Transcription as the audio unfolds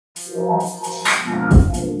Tell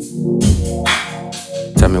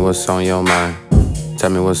me what's on your mind. Tell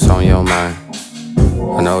me what's on your mind.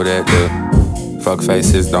 I know that the fuck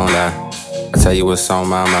faces don't lie. I tell you what's on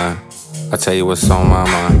my mind. I tell you what's on my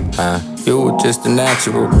mind. You just a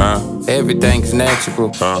natural. Everything's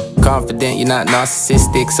natural. Confident, you're not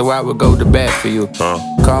narcissistic, so I would go to bat for you.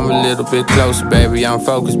 Come a little bit closer, baby. I'm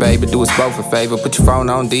focused, baby. Do us both a favor. Put your phone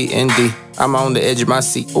on D&D. I'm on the edge of my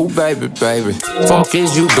seat. Ooh, baby, baby. Fuck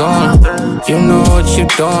is you doing? You know what you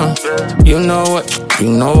doing. You know what? You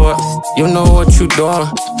know what? You know what you doing.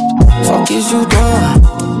 Fuck is you doing?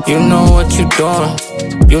 You know what you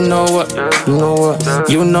doing. You know what? You know what?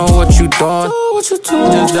 You know what you doing. What you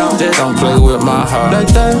doing? Just don't play with my heart like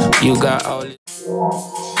that. You got all this.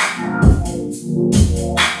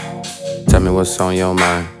 Tell me what's on your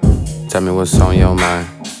mind. Tell me what's on your mind.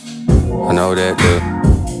 I know that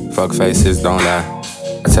the fuck faces don't lie.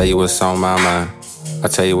 I tell you what's on my mind. I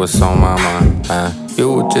tell you what's on my mind.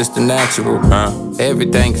 You just a natural.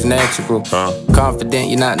 Everything's natural. Confident,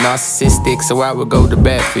 you're not narcissistic, so I would go to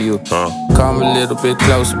bat for you. Come a little bit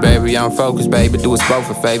closer, baby. I'm focused, baby. Do us both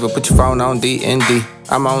a favor. Put your phone on D&D.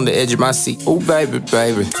 I'm on the edge of my seat. Ooh, baby,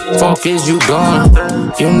 baby. Fuck is you doing?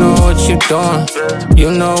 You know what you doing.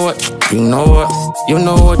 You know what? You know what? You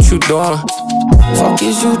know what you doing. Fuck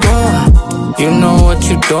is you doing? You know what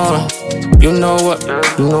you doing. You know what?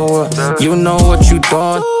 You know what? You know what you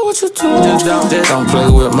doing. What you doing? Just don't play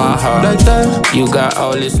with my heart like that. You got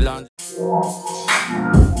all this laundry.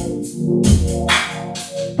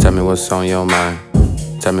 Tell me what's on your mind.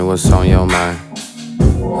 Tell me what's on your mind.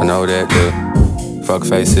 I know that the fuck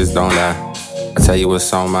faces don't lie. I tell you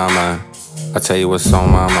what's on my mind. I tell you what's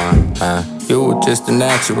on my mind. You just a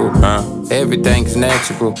natural. Everything's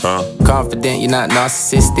natural. Confident, you're not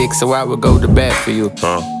narcissistic, so I would go to bat for you.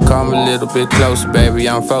 Come a little bit closer, baby.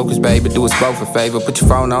 I'm focused, baby. Do us both a favor. Put your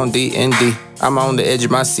phone on D&D. I'm on the edge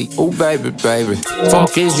of my seat. Ooh, baby, baby.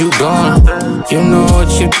 Fuck is you doing? You know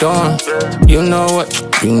what you doing. You know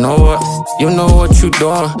what? You know what? You know what you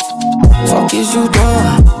doing. Fuck is you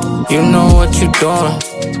doing? You know what you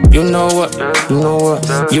doing. You know what? You know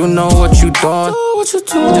what? You know what you doing. What you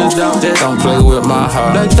doing? Just don't play with my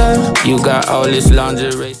heart like that. You got all this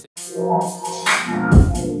lingerie.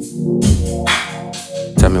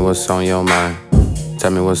 Tell me what's on your mind.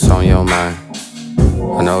 Tell me what's on your mind.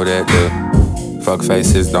 I know that the fuck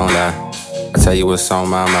faces don't lie. I tell you what's on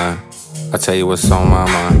my mind. I tell you what's on my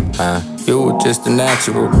mind. You just a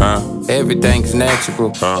natural. Everything's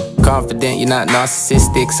natural. Confident, you're not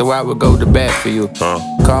narcissistic, so I would go to bat for you.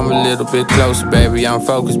 Come a little bit closer, baby. I'm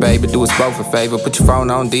focused, baby. Do us both a favor. Put your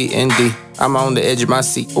phone on D&D. I'm on the edge of my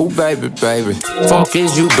seat. Ooh, baby, baby. Fuck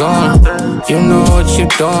is you doing? You know what you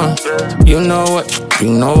doing. You know what? You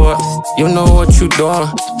know what? You know what you doing.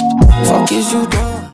 Fuck is you doing?